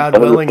actually, God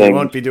willing, you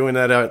won't be doing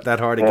that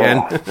hard again.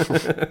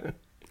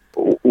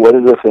 One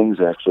of the things,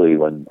 actually,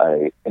 when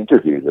I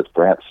interviewed with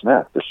Brant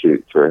Smith to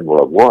shoot for In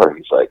World War,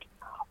 he's like,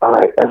 all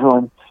right, I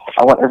want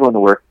everyone to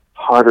work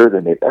harder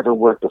than they've ever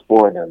worked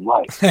before in their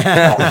life. You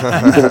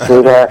going to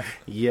say that?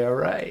 Yeah,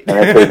 right. And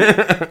I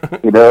said,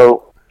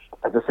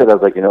 I just said, I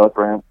was like, you know what,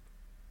 Brant?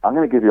 I'm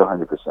going to give you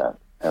 100%,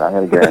 and I'm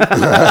going to guarantee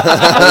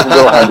I'm going to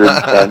go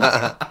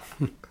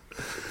 110.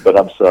 But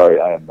I'm sorry,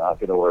 I am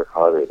not going to work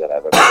harder than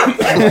I've ever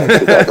worked in my life,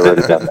 because I've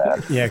already done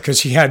that. Yeah,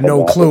 because he had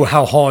no clue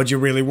how hard you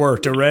really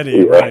worked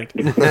already, right?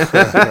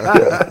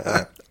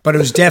 Yeah. But it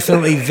was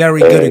definitely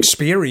very good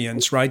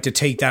experience, right, to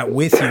take that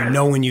with you,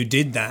 knowing you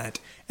did that.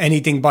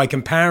 Anything by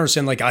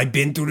comparison, like, I've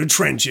been through the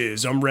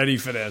trenches, I'm ready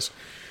for this.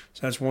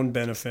 So that's one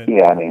benefit.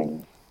 Yeah, I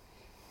mean,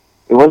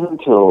 it wasn't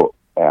until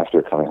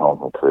after coming home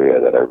from Korea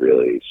that I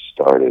really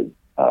started.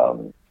 I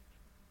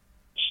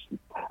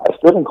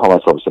still didn't call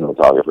myself a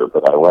cinematographer,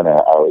 but I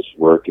was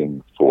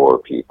working for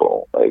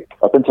people. Like,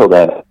 up until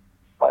then,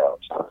 my own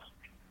stuff.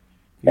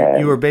 And,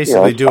 you were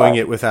basically doing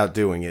it without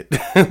doing it,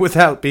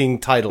 without being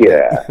titled.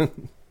 Yeah.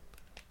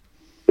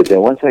 But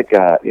then once I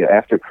got,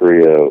 after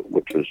Korea,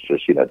 which was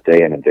just,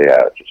 day in and day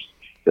out, just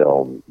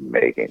film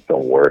making,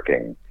 film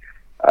working,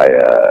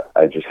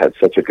 I just had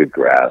such a good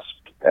grasp,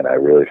 and I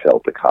really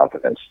felt the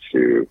confidence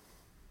to,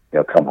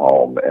 come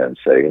home and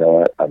say, you know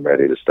what, I'm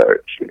ready to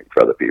start shooting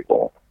for other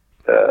people.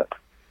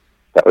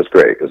 That was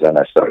great, because then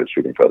I started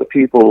shooting for other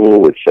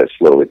people, which I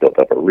slowly built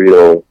up a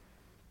reel.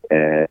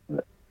 And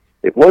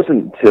it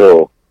wasn't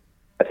until,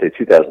 I'd say,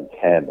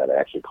 2010 that I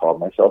actually called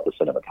myself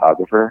a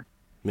cinematographer.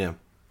 Yeah.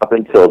 Up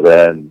until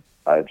then,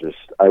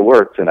 I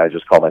worked and I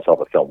just called myself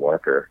a film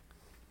worker.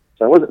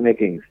 So I wasn't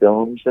making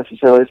films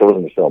necessarily. So I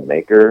wasn't a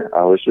filmmaker.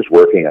 I was just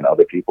working on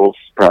other people's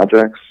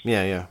projects.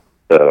 Yeah, yeah.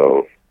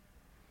 So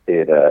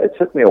it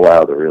took me a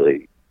while to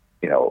really,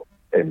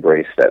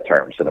 embrace that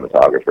term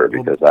cinematographer,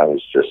 because I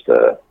was just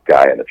a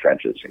guy in the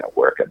trenches,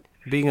 working.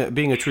 Being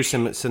a true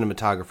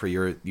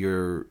cinematographer,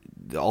 you're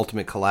the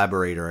ultimate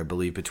collaborator, I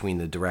believe, between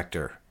the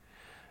director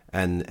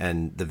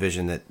and the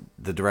vision that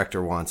the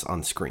director wants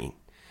on screen.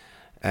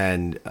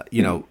 And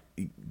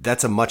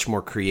that's a much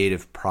more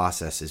creative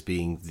process, as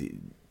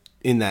being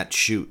in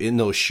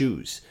those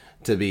shoes,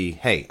 to be,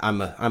 hey, I'm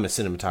a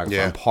cinematographer.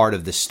 Yeah. I'm part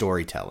of this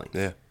storytelling.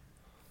 Yeah.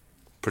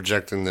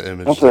 Projecting the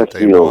image That's what that I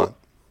they feel. want.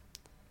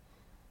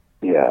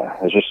 Yeah,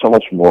 there's just so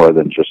much more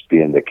than just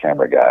being the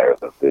camera guy or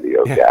the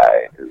video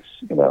guy.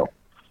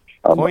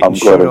 I'm Point and going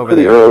shoot in over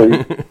pretty there.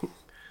 early.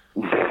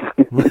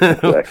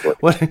 Exactly.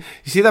 What, you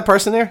see that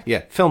person there?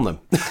 Yeah, film them.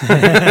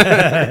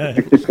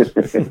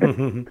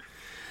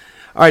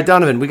 All right,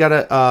 Donovan, we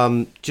gotta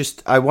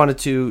I wanted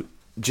to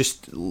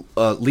just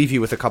leave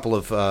you with a couple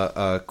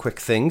of quick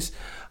things.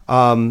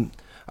 I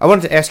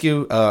wanted to ask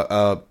you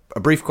a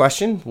brief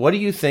question. What do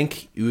you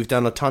think? You've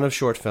done a ton of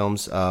short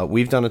films.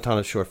 We've done a ton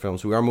of short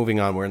films. We are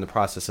moving on. We're in the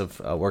process of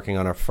working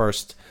on our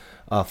first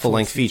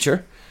full-length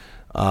feature.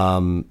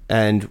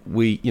 And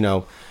we,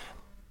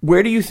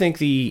 where do you think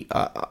the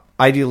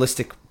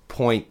idealistic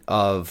point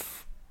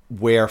of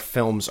where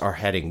films are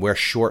heading, where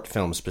short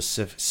films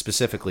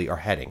specifically are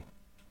heading?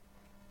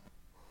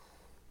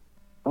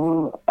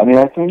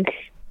 I think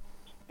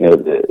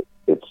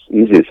it's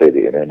easy to say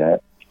the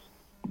internet,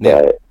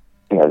 Yeah.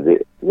 but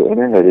the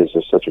internet is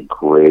just such a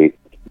great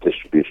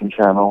distribution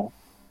channel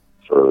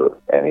for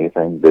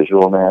anything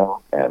visual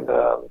now, and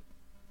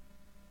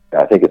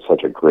I think it's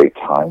such a great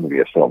time to be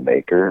a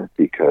filmmaker,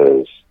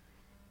 because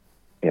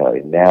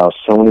now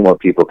so many more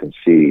people can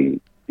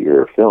see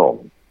your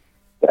film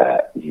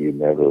that you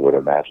never would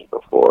imagine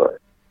before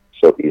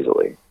so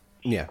easily.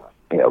 Yeah.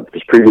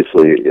 Because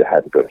previously you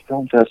had to go to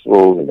film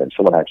festivals, and then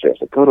someone actually has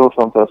to go to a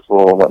film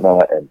festival and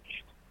whatnot. And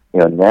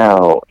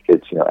now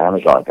it's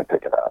Amazon can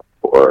pick it up,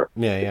 or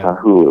it's on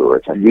Hulu, or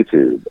it's on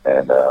YouTube,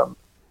 and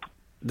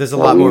there's a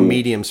lot more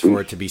mediums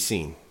for it to be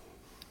seen.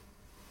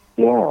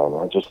 Yeah, and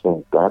I just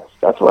think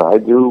that's what I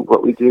do.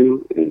 What we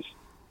do is,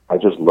 I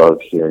just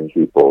love hearing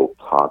people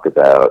talk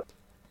about,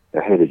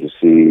 hey, did you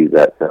see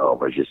that film,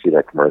 or did you see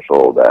that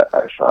commercial that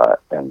I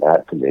shot? And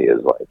that to me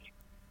is like,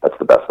 that's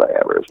the best thing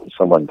ever. Is when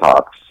someone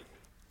talks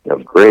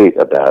great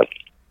about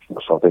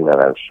something that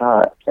I've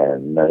shot,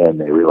 and then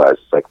they realize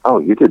it's like, oh,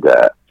 you did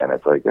that, and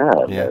it's like,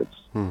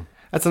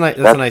 That's a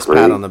nice great.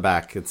 pat on the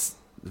back. It's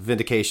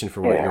vindication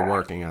for what you're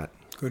working at.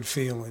 Good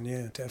feeling,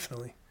 yeah,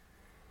 definitely.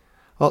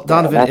 Well,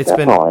 Donovan, that's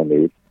all I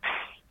need.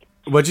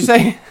 What'd you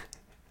say?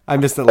 I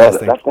missed the last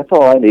thing. That's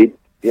all I need.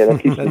 Yeah,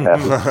 that keeps me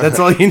happy. That's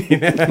all you need.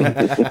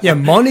 Yeah,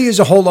 money is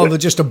a whole other,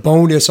 just a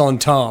bonus on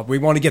top. We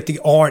want to get the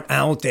art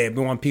out there.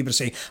 We want people to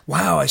say,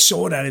 wow, I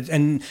saw that.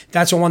 And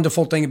that's a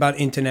wonderful thing about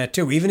internet,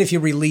 too. Even if you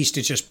released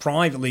it just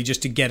privately,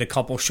 just to get a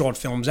couple short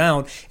films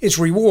out, it's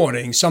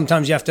rewarding.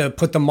 Sometimes you have to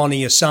put the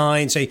money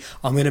aside and say,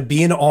 I'm going to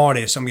be an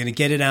artist. I'm going to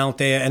get it out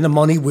there. And the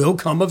money will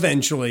come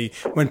eventually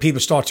when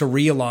people start to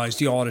realize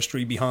the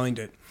artistry behind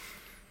it.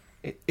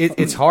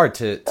 It's hard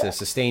to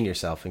sustain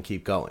yourself and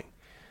keep going.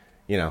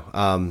 You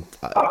have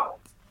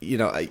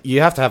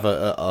to have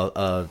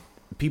a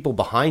people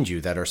behind you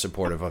that are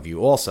supportive of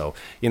you also.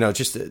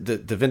 Just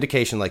the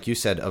vindication, like you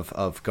said,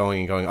 of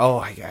going and going,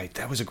 oh,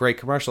 that was a great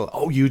commercial.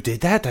 Oh, you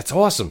did that? That's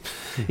awesome.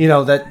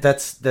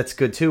 That's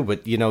good too.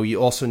 But, you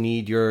also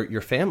need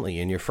your family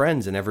and your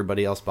friends and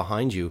everybody else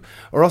behind you,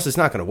 or else it's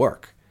not going to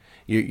work.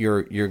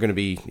 You're going to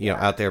be,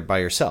 out there by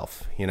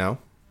yourself,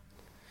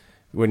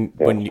 When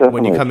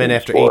you come in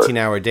after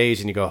 18-hour days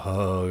and you go,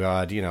 oh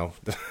God, you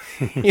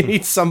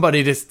need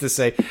somebody to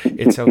say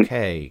it's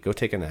okay, go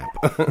take a nap.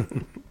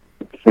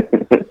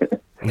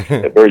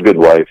 A very good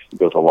wife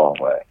goes a long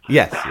way.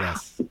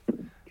 Yes.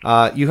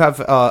 You have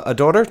a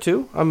daughter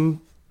too.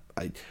 I'm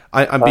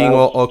being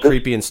all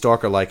creepy and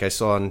stalker like I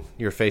saw on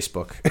your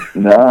Facebook.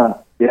 Nah,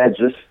 yeah,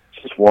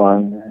 just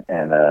one,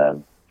 and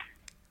I'm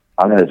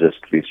gonna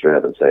just be straight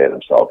up and say it.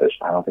 I'm selfish.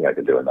 I don't think I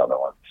could do another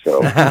one.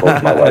 So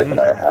both my wife and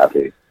I are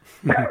happy.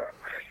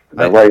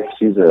 My wife,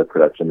 she's a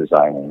production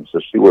designer, so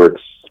she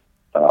works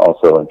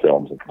also in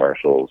films and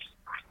commercials.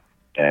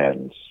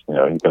 And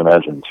you can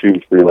imagine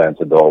two freelance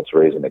adults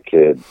raising a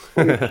kid.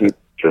 We keep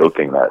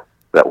joking that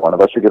one of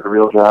us should get a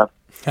real job.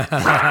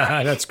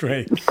 That's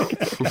great.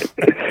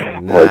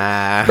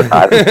 Nah.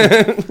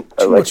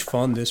 Too much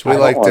fun this way.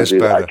 We like this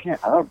better.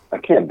 I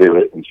can't do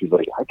it. And she's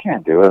like, I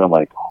can't do it. I'm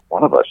like,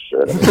 one of us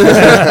should.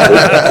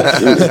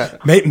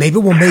 Maybe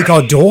we'll make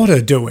our daughter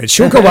do it.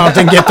 She'll go out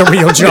and get the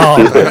real job.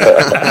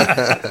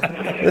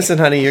 Listen,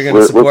 honey, you're going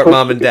to support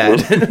mom and dad.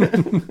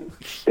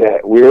 Yeah,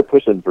 we're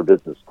pushing for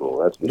business school.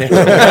 That's for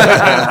sure.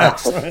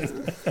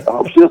 I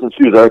hope she doesn't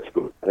choose art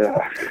school.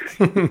 Yeah.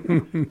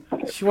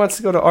 She wants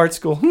to go to art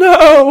school.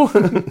 No.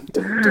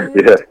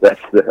 Yeah,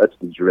 that's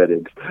the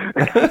dreaded.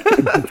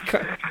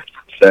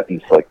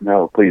 sentence like,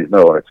 no, please,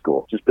 no art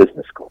school, just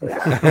business school.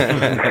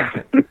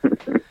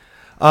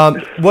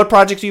 What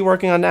project are you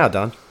working on now,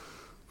 Don?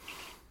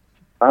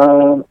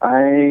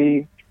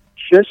 I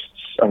just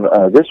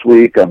this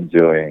week I'm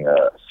doing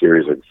a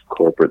series of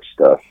corporate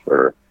stuff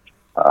for.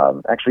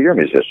 Actually, you're a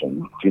musician.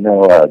 Do you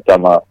know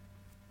Dunlop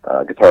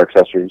Guitar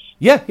Accessories?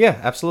 Yeah,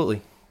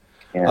 absolutely.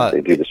 Yeah,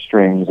 they do the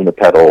strings and the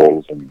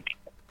pedals and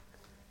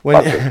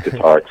lots of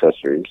guitar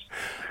accessories.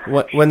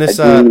 When this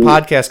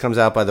podcast comes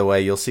out, by the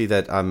way, you'll see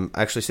that I'm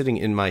actually sitting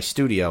in my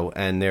studio,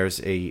 and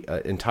there's a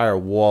entire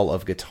wall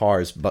of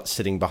guitars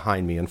sitting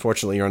behind me.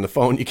 Unfortunately, you're on the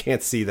phone; you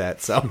can't see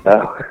that. So,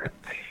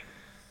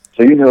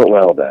 so you know it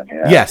well, then?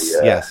 Yeah.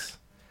 Yes.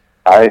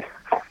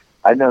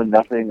 I know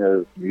nothing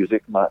of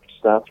music much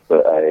stuff,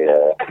 but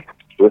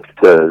with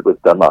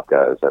Dunlop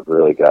guys, I've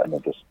really gotten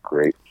into some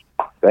great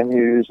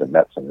venues and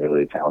met some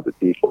really talented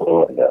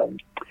people,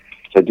 and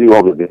so I do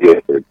all the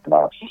videos for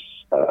Dunlop's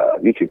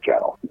YouTube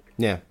channel.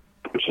 Yeah,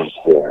 which is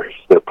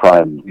their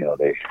prime.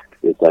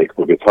 It's like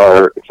for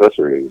guitar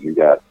accessories, you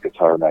got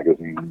guitar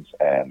magazines,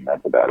 and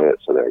that's about it.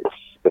 So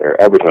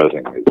their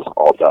advertising is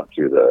all done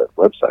through the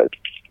website,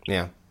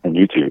 and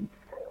YouTube.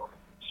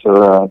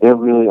 So they're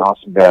really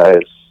awesome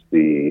guys.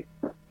 The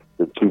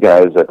two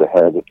guys at the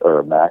head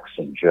are Max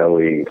and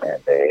Joey,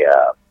 and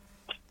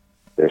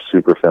they're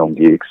super film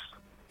geeks.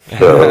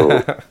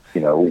 So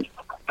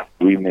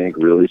we make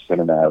really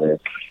cinematic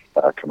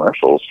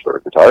commercials for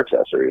guitar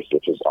accessories,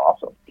 which is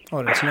awesome.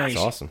 Oh, that's nice.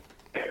 That's awesome.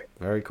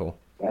 Very cool.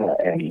 Yeah,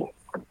 and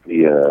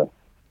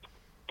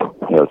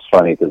it's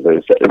funny because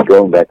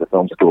going back to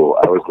film school,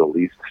 I was the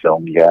least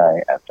film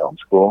guy at film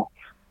school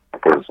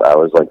because I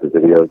was like the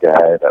video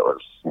guy that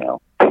was,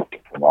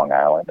 from Long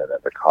Island and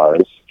at the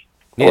cars.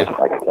 I wasn't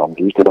like a film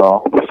geek at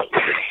all.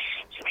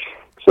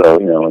 So,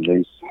 when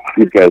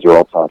these guys are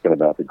all talking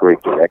about the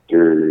great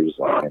directors,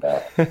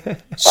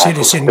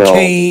 Citizen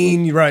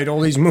Kane, right?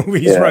 All these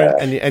movies, right?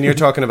 And you're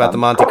talking about the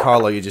Monte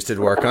Carlo you just did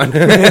work on.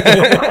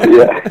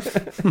 Yeah,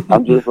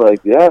 I'm just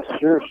like, yeah,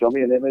 sure. Show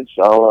me an image,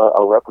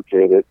 I'll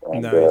replicate it.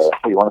 And nice.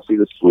 You want to see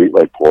the sweet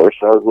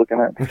Porsche I was looking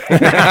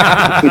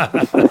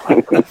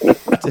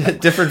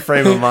at? Different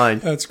frame of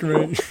mind. That's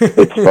great.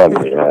 It's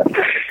funny, yeah.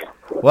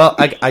 Well,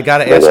 I got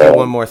to ask you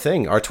one more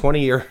thing. Our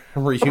 20-year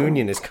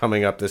reunion is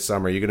coming up this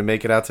summer. Are you going to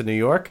make it out to New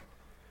York?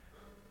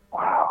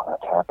 Wow,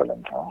 that's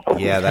happening, huh?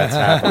 Yeah, that's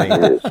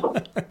happening.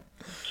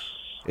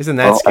 Isn't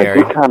that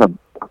scary?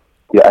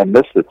 I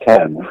missed the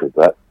 10 because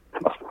that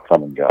must have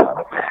come and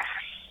gone.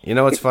 You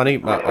know what's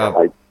funny?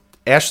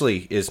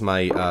 Ashley is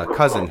my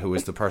cousin, who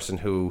is the person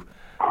who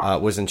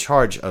was in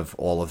charge of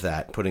all of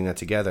that, putting that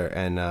together,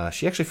 and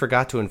she actually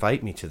forgot to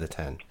invite me to the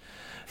 10.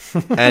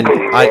 And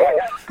I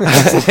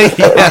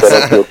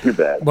don't feel too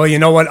bad. Well, you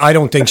know what? I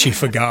don't think she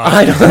forgot.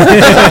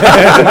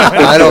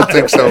 I don't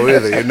think so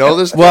either. You know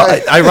this guy?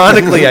 Well,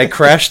 ironically, I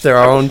crashed their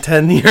own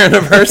 10-year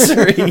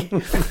anniversary.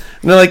 And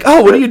they're like,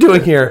 "Oh, what are you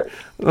doing here?"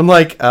 And I'm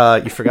like,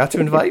 "You forgot to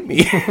invite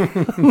me."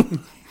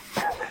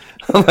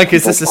 I'm like,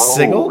 "Is this a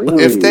single?"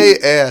 Really? If they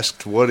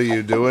asked, "What are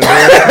you doing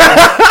here?"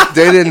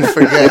 they didn't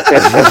forget.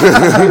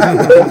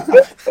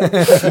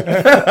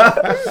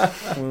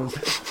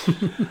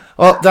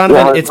 Well,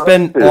 Donavan, it's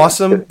been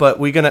awesome, but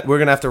we're gonna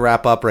have to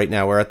wrap up right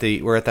now. We're at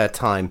that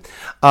time.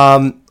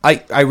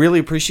 I really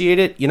appreciate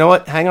it. You know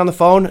what? Hang on the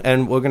phone,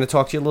 and we're gonna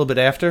talk to you a little bit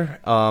after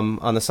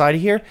on the side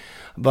of here.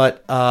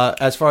 But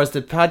as far as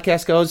the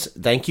podcast goes,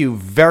 thank you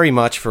very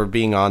much for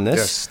being on this.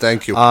 Yes,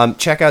 thank you.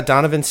 Check out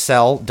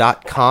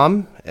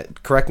donavancell.com.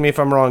 Correct me if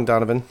I'm wrong,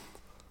 Donavan.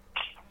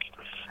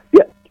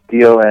 Yeah,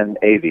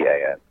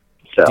 DONAVAN.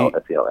 Cell,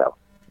 SELL.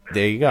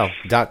 There you go,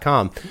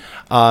 .com.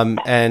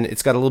 And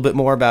it's got a little bit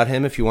more about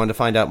him if you want to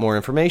find out more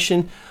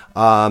information.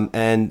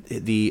 And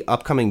the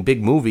upcoming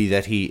big movie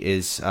that he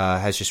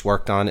has just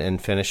worked on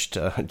and finished,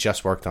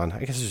 just worked on, I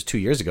guess it was 2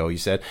 years ago, he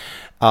said,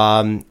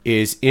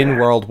 is In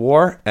World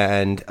War.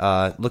 And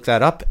look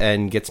that up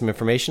and get some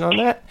information on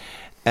that.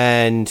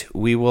 And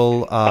we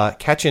will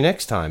catch you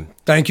next time.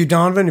 Thank you,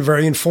 Donovan. You're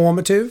very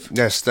informative.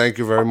 Yes, thank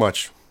you very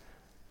much.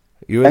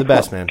 You were the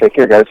best, man. Take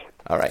care, guys.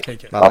 All right. Take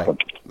care. Bye-bye. Awesome.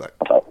 Bye.